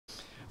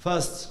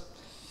First,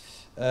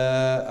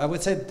 I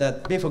would say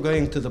that before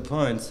going to the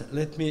point,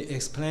 let me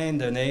explain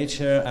the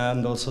nature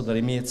and also the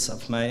limits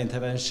of my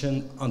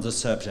intervention on the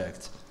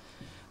subject.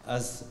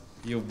 As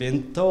you've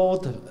been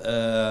told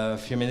a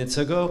few minutes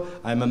ago,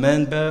 I'm a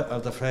member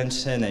of the French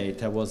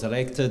Senate. I was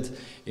elected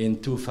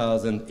in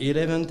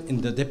 2011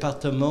 in the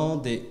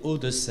Département des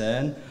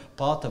Hauts-de-Seine,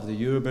 part of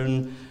the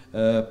urban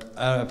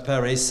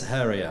Paris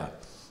area.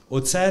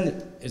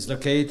 Hauts-de-Seine is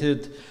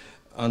located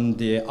on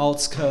the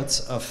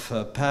outskirts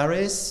of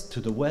Paris to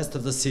the west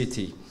of the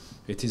city.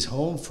 It is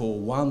home for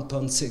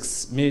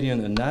 1.6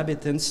 million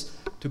inhabitants,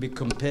 to be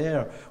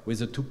compared with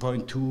the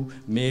 2.2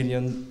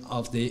 million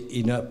of the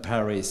inner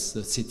Paris,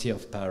 the city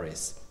of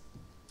Paris.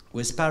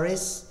 With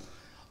Paris,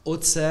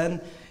 Hauts-de-Seine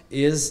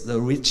is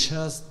the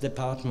richest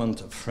department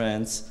of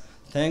France,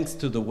 thanks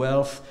to the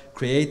wealth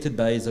created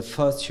by the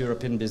first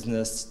European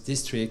business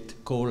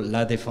district called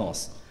La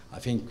Défense. I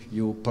think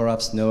you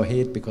perhaps know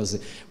it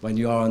because when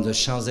you are on the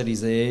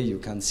Champs-Élysées, you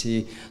can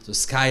see the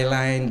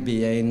skyline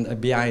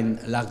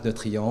behind L'Arc de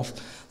Triomphe.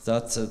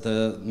 That's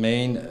the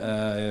main,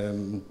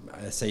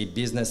 say,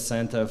 business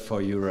center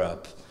for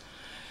Europe.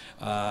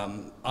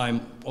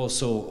 I'm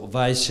also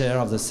vice chair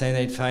of the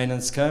Senate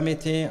Finance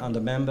Committee and a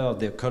member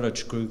of the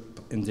Ecology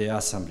Group in the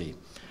Assembly.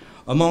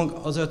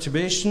 Among other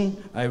attributions,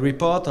 I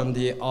report on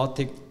the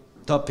Arctic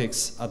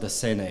topics at the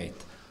Senate.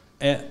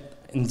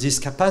 In this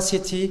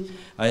capacity,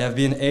 I have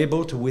been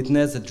able to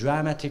witness the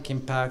dramatic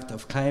impact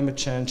of climate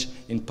change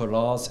in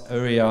polar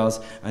areas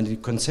and the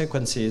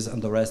consequences on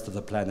the rest of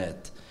the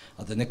planet.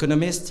 As an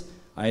economist,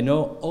 I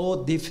know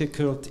how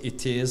difficult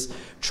it is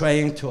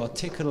trying to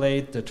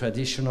articulate the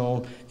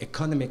traditional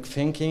economic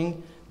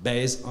thinking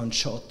based on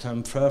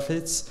short-term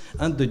profits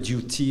and the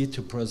duty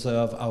to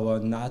preserve our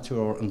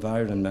natural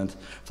environment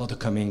for the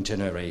coming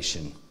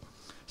generation.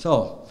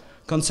 So,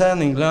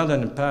 concerning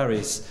London and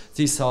Paris,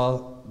 these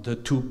are the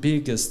two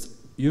biggest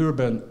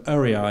urban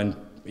areas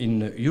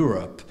in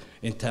Europe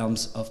in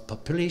terms of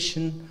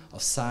population,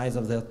 of size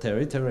of their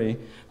territory,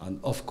 and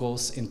of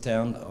course in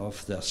terms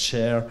of their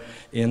share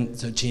in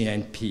the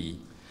GNP.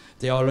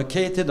 They are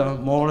located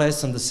more or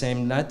less on the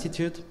same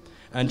latitude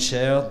and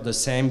share the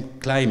same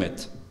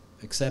climate,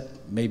 except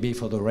maybe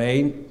for the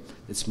rain.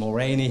 It's more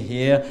rainy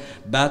here,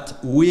 but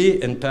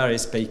we in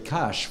Paris pay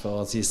cash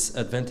for this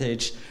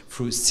advantage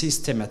through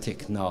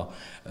systematic now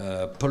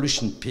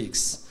pollution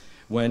peaks,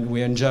 when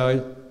we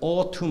enjoy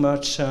or too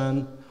much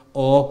sun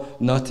or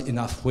not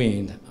enough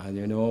wind. And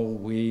you know,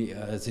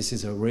 this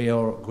is a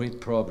real great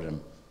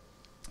problem.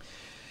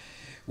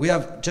 We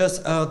have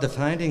just heard the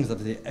findings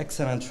of the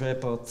excellent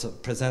report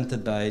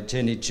presented by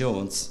Jenny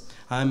Jones.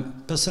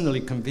 I'm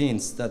personally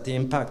convinced that the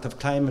impact of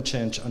climate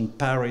change on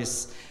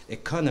Paris'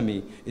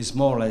 economy is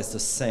more or less the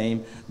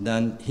same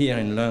than here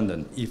in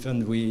London,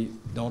 even we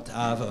don't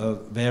have a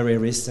very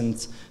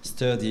recent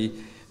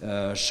study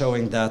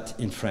showing that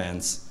in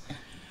France.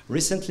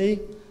 Recently,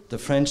 the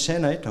French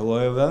Senate,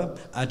 however,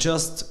 had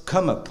just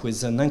come up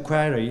with an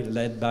inquiry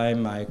led by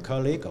my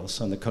colleague,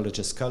 also an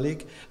ecologist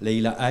colleague,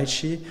 Leila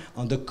Aichi,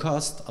 on the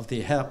cost of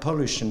the air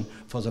pollution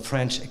for the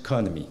French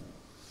economy.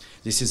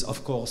 This is,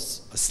 of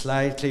course, a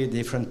slightly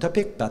different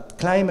topic, but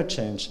climate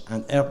change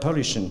and air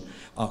pollution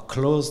are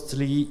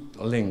closely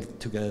linked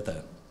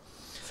together.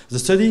 The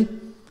study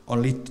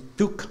only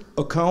took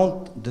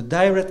account the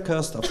direct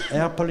cost of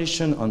air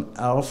pollution on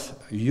health,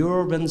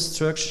 urban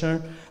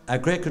structure,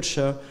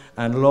 agriculture,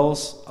 and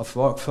loss of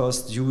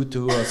workforce due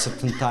to a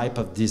certain type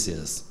of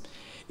disease.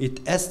 It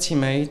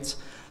estimates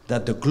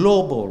that the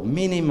global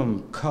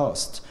minimum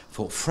cost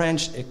for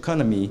French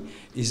economy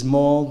is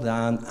more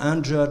than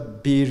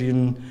 100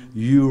 billion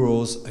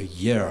euros a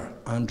year.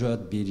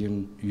 100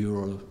 billion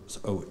euros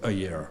a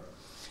year.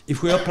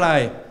 If we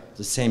apply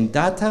the same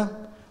data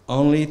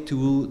only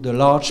to the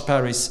large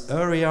Paris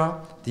area,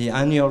 the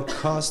annual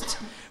cost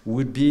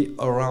would be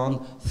around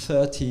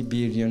 30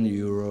 billion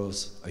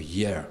euros a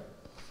year.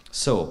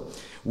 So,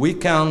 we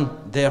can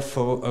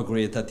therefore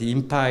agree that the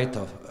impact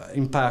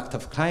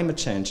of climate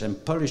change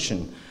and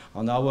pollution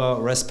on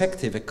our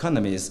respective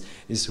economies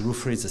is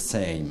roughly the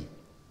same.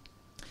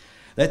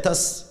 Let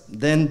us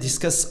then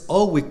discuss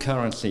how we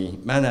currently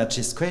manage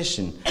this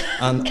question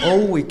and how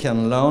we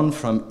can learn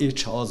from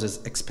each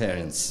other's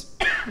experience.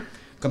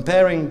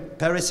 Comparing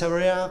Paris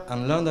area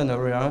and London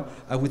area,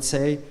 I would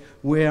say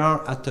we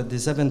are at a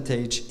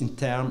disadvantage in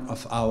terms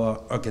of our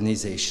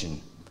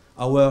organization.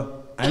 Our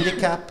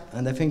handicap,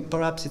 and I think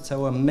perhaps it's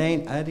our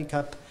main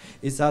handicap,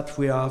 is that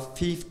we are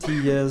 50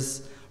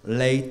 years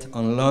late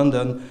on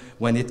London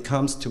when it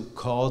comes to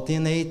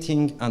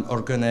coordinating and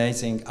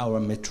organizing our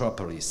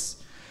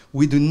metropolis.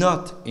 We do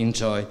not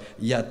enjoy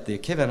yet the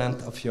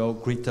equivalent of your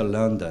Greater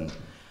London.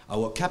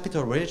 Our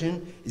capital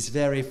region is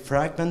very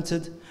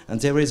fragmented, and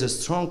there is a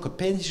strong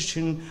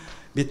competition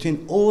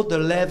between all the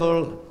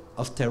levels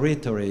of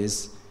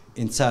territories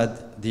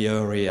inside the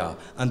area.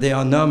 And they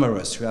are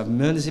numerous. We have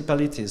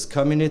municipalities,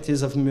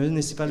 communities of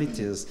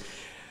municipalities,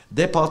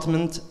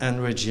 department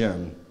and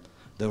region.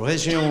 The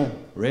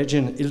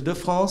region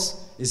Île-de-France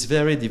is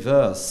very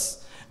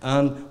diverse,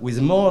 And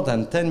with more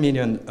than 10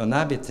 million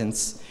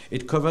inhabitants,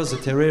 it covers a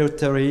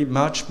territory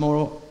much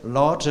more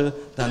larger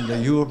than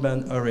the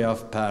urban area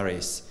of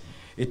Paris.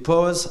 Its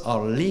powers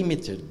are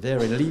limited,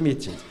 very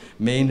limited,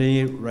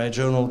 mainly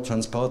regional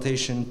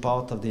transportation,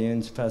 part of the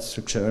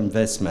infrastructure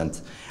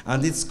investment.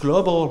 And its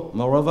global,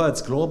 moreover,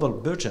 its global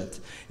budget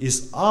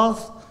is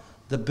half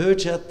the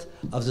budget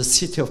of the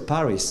city of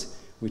Paris,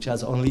 which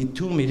has only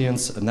 2 million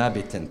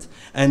inhabitants,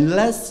 and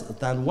less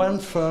than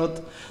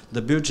 1/3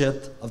 the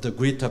budget of the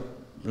Greater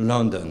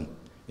London.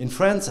 In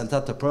France, and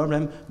that's a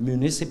problem,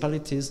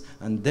 municipalities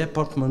and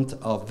departments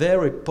are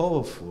very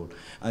powerful,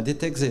 and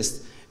it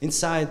exists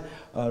inside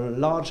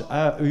large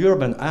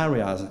urban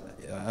areas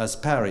as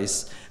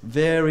Paris,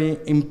 very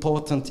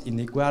important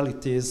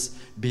inequalities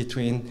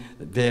between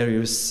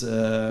various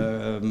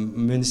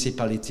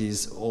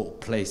municipalities or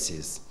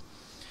places.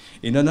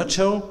 In a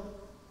nutshell,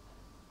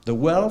 the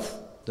wealth,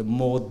 the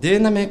more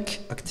dynamic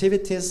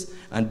activities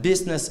and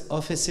business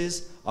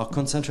offices are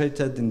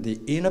concentrated in the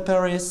inner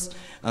Paris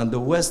and the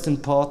western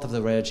part of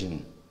the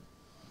region.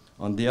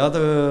 On the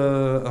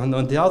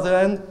other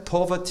hand,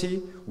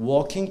 poverty,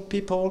 working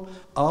people,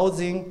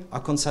 housing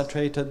are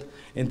concentrated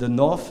in the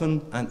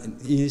northern and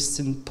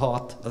eastern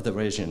part of the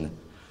region.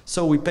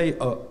 So we pay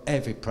a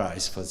heavy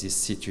price for this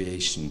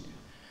situation.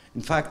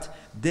 In fact,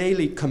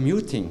 daily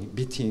commuting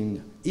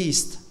between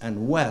east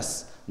and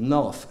west,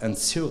 north and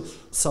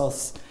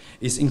south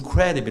is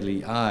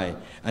incredibly high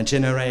and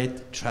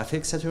generate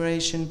traffic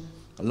saturation,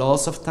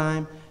 loss of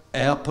time,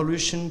 air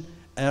pollution,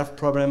 health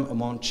problem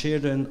among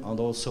children and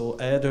also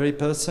elderly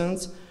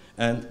persons,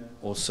 and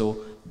also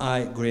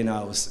high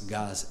greenhouse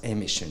gas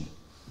emission.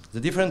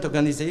 The different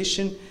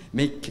organizations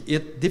make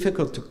it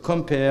difficult to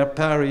compare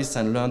Paris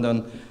and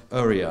London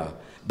area,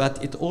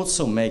 but it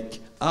also makes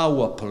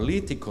our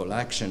political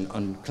action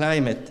on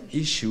climate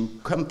issue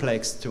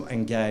complex to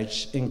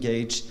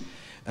engage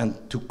and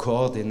to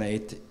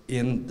coordinate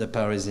in the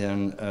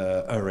Parisian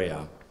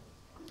area.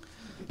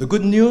 The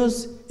good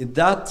news is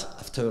that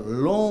after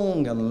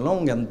long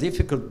and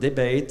difficult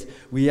debate,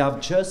 we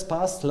have just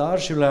passed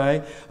last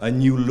July a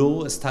new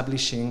law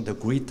establishing the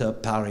Greater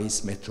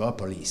Paris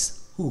metropolis.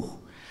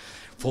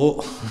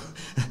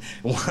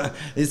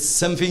 It's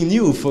something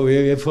new for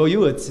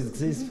you. It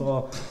exists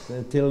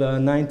till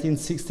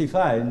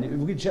 1965.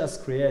 We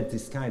just create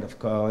this kind of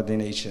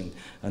coordination,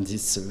 and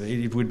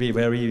it would be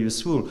very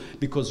useful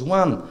because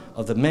one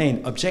of the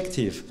main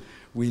objectives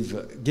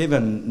we've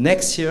given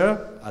next year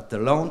at the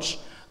launch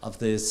of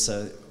this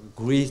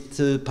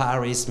Greater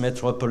Paris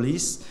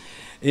metropolis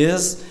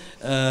is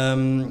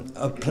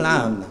a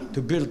plan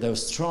to build a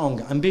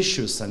strong,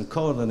 ambitious, and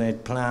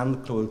coordinated plan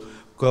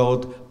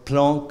called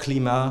Plan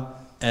Climat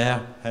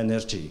Air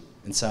Energy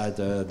inside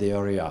the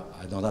area.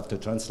 I don't have to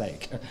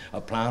translate.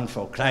 A plan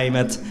for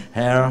climate,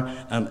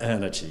 air, and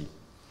energy.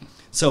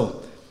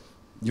 So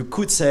you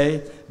could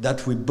say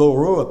that we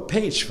borrow a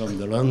page from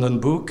the London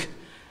book,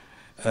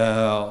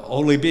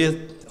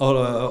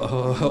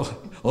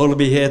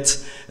 albeit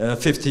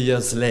 50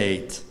 years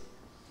late.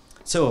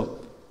 So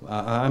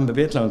I'm a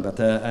bit long, but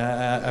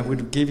I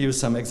would give you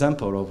some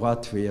example of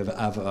what we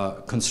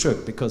have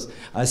constructed, because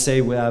I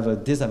say we have a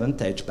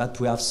disadvantage, but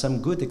we have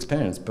some good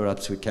experience.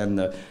 Perhaps we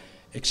can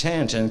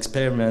exchange and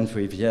experiment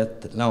with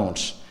yet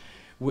launch.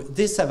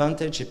 This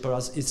advantage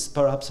is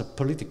perhaps a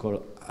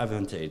political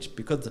advantage,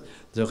 because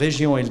the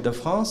Région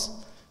Île-de-France,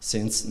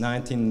 since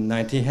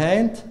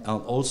 1998,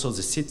 and also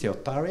the city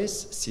of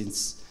Paris,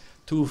 since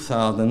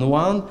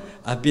 2001,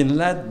 have been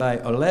led by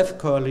a left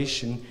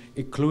coalition,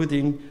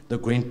 including the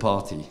Green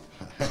Party.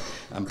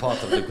 I'm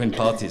part of the Green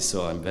Party,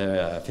 so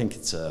I think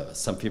it's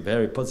something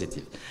very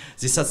positive.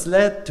 This has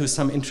led to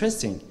some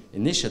interesting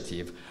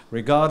initiatives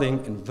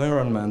regarding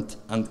environment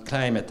and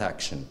climate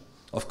action.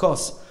 Of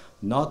course,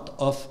 not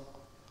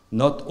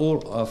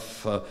all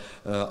of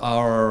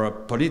our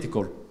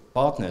political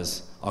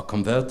partners are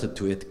converted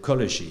to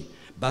ecology,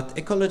 but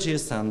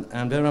ecologists and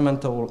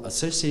environmental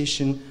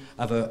associations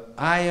have a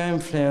higher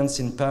influence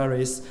in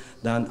Paris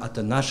than at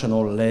the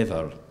national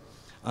level.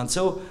 And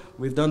so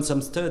we've done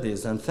some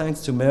studies, and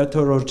thanks to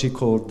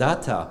meteorological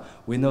data,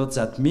 we know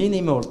that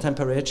minimal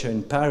temperature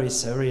in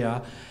Paris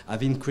area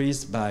have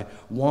increased by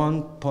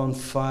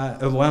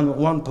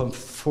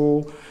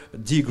 1.4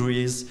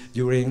 degrees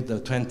during the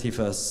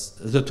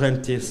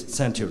 20th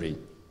century.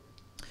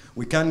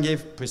 We can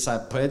give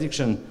precise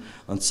prediction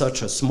on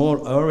such a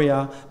small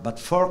area, but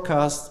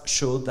forecasts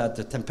show that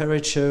the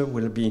temperature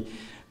will be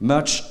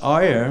much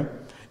higher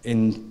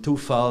in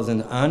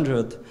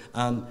 2100,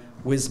 and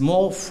with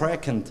more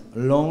frequent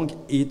long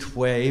heat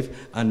wave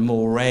and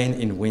more rain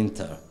in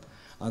winter.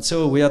 And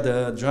so we had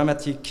a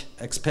dramatic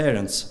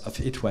experience of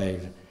heat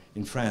wave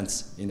in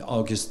France in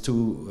August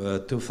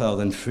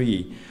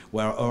 2003,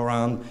 where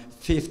around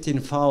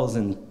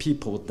 15,000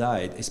 people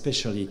died,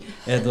 especially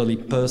elderly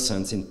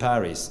persons in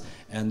Paris,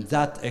 and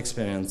that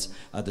experience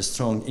had a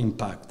strong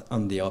impact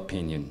on the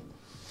opinion.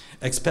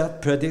 Experts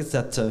predict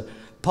that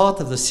part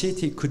of the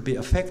city could be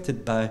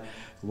affected by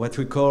what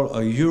we call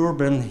a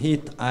urban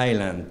heat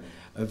island,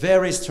 a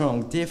very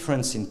strong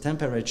difference in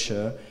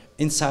temperature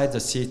inside the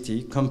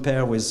city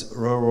compared with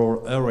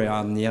rural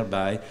area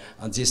nearby,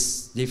 and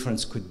this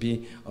difference could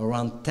be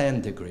around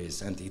 10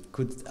 degrees, and it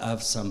could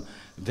have some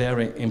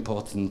very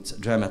important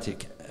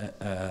dramatic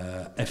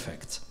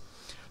effect.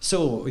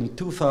 So in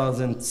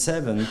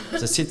 2007,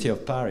 the city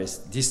of Paris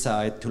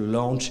decided to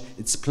launch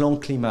its Plan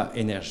Climat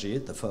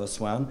Énergie, the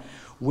first one,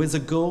 with a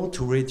goal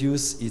to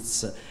reduce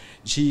its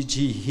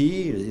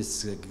GGE,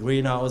 its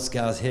greenhouse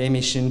gas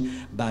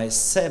emission, by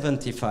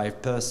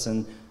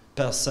 75%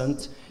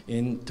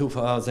 in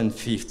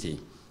 2050.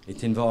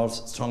 It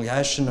involves strong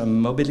action on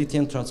mobility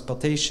and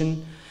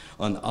transportation,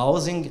 on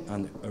housing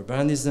and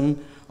urbanism,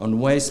 on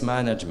waste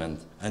management.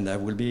 And I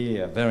will be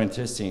very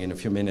interesting in a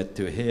few minutes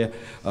to hear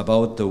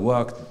about the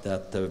work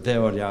that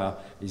Veolia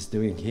is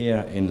doing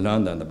here in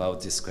London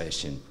about this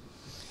question.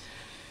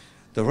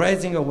 The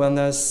rising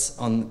awareness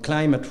on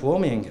climate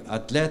warming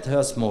had led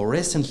us more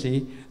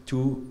recently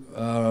to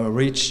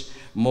reach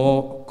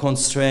more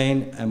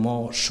constrained and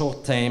more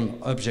short-term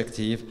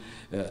objective,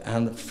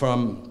 and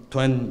from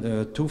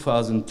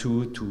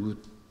 2002 to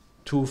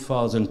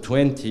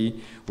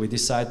 2020, we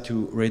decided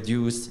to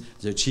reduce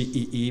the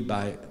GEE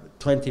by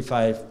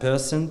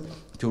 25%,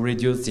 to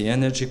reduce the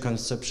energy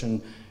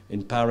consumption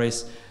in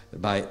Paris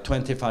by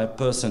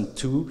 25%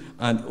 too,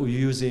 and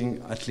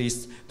using at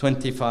least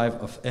 25%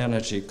 of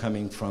energy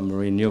coming from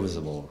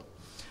renewable.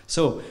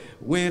 So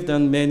we've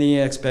done many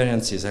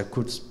experiences. I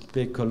could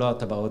speak a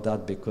lot about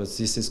that because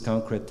this is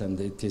concrete and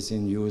it is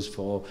in use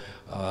for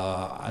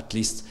at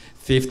least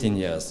 15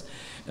 years.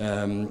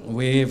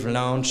 We've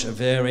launched a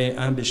very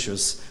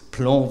ambitious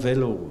Plan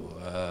Vélo,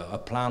 a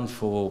plan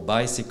for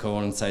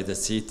bicycle inside the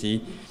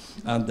city,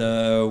 and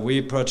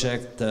we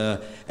project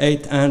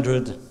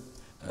 800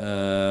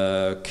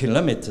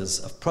 kilometers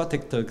of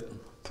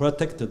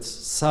protected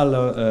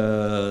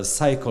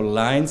cycle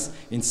lines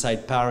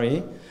inside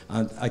Paris,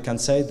 and I can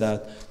say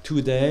that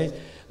today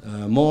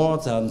more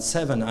than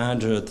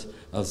 700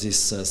 of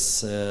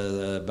this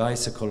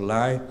bicycle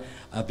line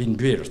have been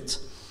built.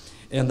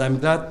 And I'm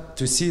glad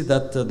to see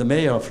that the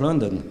Mayor of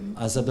London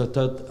has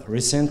adopted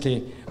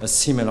recently a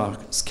similar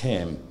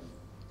scheme.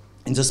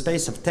 In the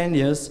space of 10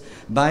 years,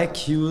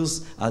 bike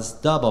use has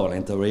doubled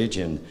in the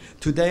region.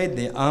 Today,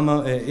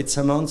 it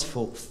amounts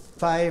for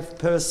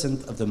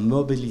 5% of the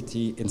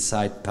mobility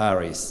inside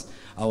Paris.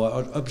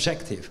 Our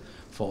objective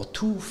for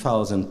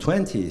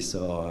 2020,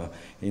 so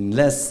in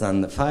less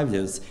than 5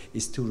 years,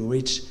 is to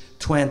reach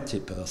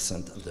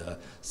 20% of the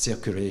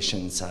circulation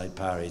inside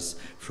Paris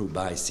through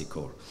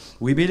bicycle.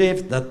 We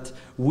believe that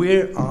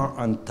we are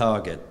on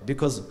target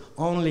because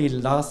only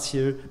last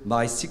year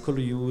bicycle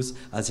use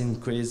has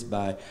increased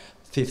by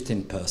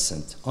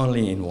 15%,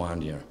 only in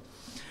 1 year.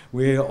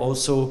 We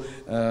also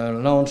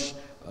launched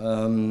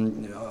a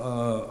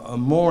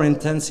more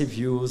intensive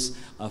use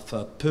of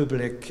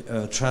public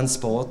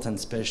transport, and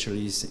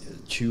especially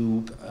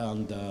tube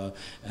and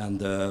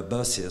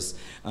buses.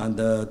 And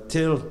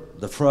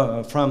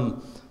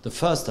from the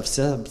 1st of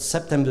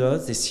September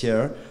this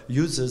year,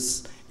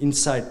 users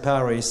inside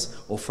Paris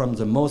or from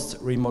the most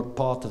remote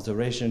part of the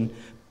region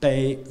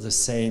pay the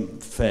same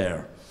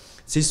fare.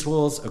 This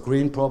was a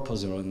green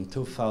proposal in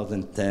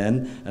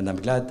 2010, and I'm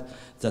glad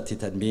that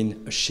it had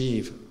been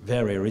achieved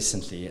very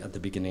recently at the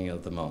beginning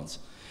of the month.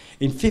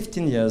 In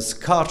 15 years,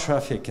 car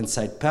traffic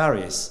inside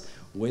Paris,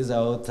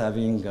 without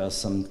having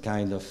some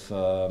kind of,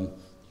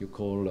 you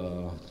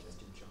call,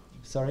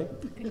 sorry?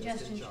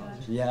 Congestion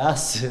charge.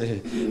 Yes,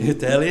 you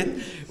tell it.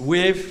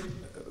 We've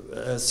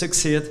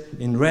succeeded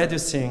in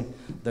reducing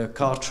the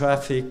car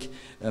traffic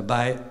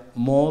by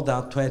more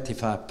than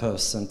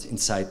 25%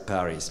 inside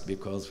Paris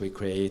because we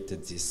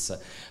created this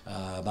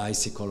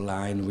bicycle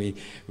line.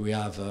 We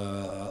have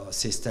a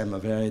system, a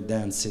very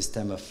dense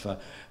system of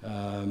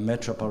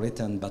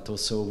metropolitan, but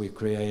also we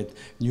create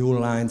new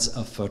lines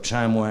of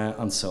tramway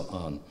and so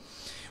on.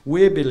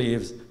 We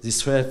believe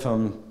this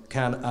reform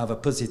can have a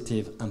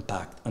positive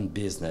impact on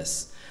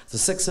business. The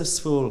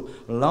successful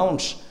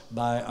launch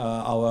by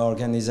our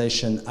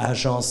organization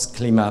Agence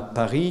Climat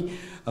Paris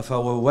of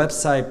our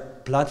website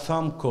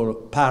platform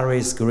called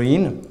Paris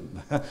Green.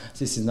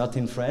 This is not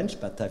in French,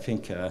 but I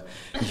think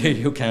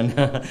you can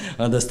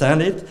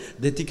understand it.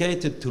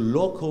 Dedicated to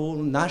local,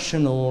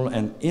 national,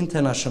 and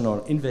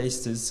international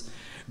investors,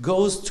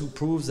 goes to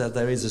prove that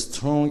there is a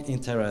strong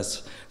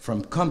interest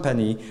from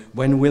company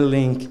when we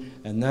link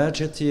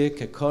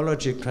energetic,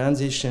 ecological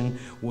transition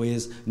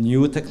with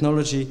new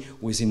technology,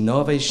 with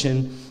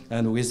innovation,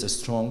 and with a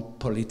strong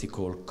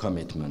political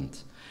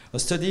commitment. A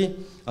study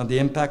on the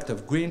impact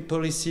of green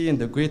policy in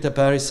the Greater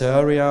Paris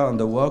area on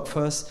the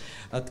workforce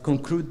had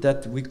concluded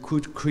that we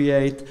could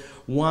create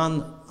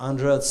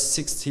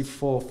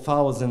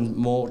 164,000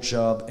 more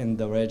jobs in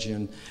the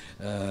region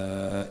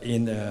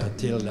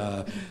till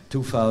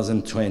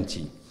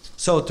 2020.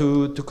 So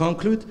to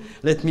conclude,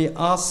 let me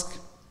ask,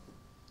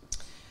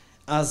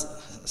 as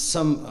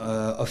some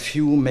of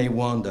you may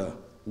wonder,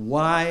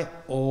 why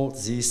all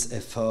these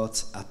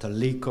efforts at a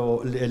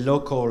local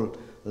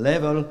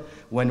level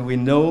when we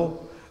know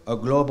a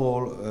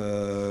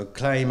global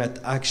climate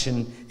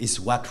action is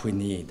what we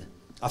need?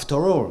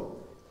 After all,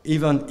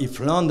 even if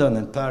London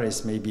and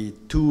Paris may be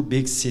two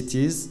big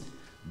cities,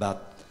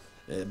 but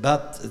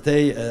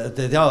they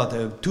are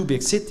the two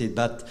big cities,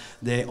 but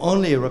they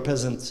only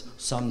represent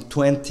some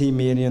 20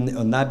 million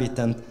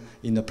inhabitants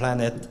in a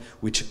planet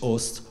which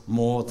hosts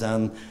more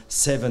than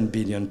 7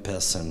 billion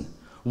persons.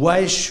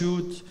 Why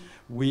should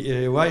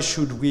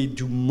we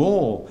do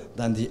more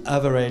than the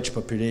average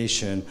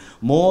population,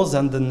 more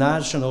than the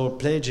national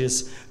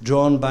pledges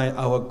drawn by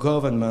our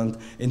government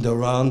in the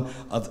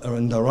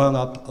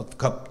run-up of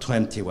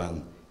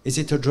COP21? Is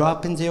it a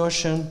drop in the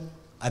ocean?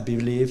 I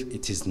believe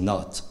it is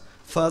not.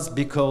 First,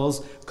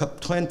 because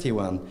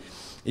COP21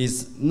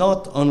 is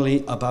not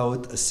only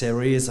about a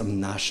series of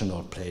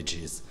national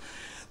pledges.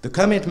 The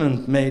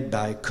commitment made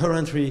by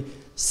currently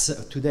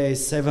today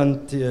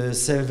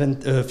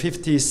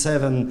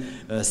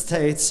 57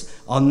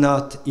 states are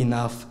not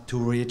enough to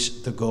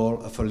reach the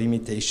goal of a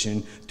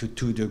limitation to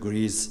 2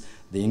 degrees,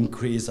 the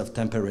increase of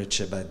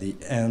temperature by the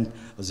end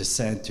of the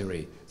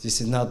century. This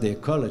is not the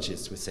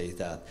ecologists who say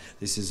that.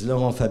 This is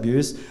Laurent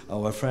Fabius,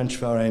 our French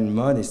foreign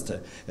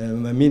minister,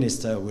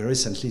 who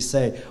recently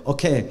said,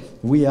 okay,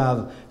 we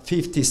have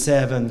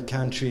 57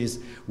 countries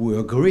who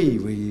agree,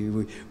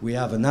 we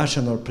have a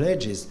national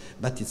pledges,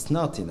 but it's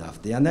not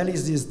enough. The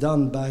analysis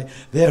done by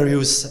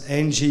various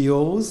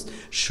NGOs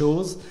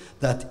shows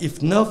that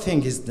if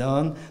nothing is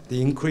done,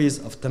 the increase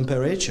of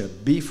temperature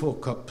before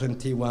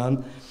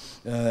COP21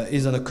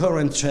 is on a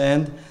current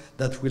trend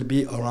that will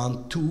be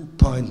around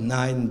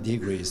 2.9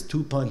 degrees.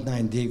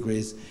 2.9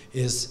 degrees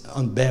is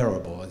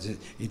unbearable.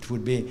 It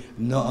would be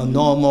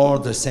no more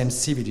the same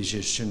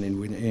civilization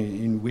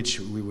in which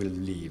we will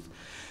live.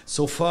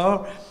 So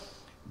far,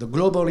 the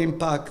global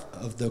impact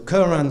of the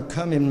current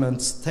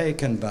commitments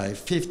taken by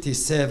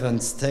 57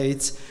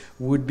 states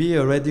would be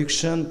a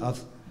reduction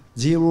of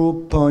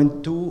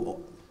 0.2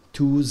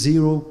 to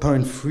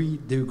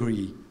 0.3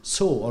 degrees.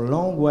 So a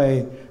long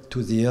way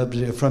to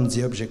from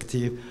the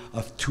objective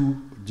of 2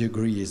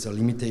 degrees, a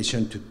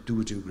limitation to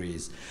 2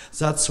 degrees.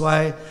 That's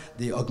why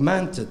the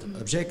augmented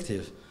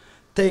objective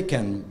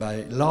taken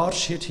by large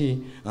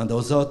cities and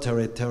other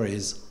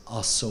territories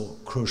are so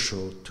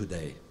crucial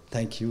today.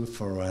 Thank you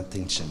for your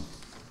attention.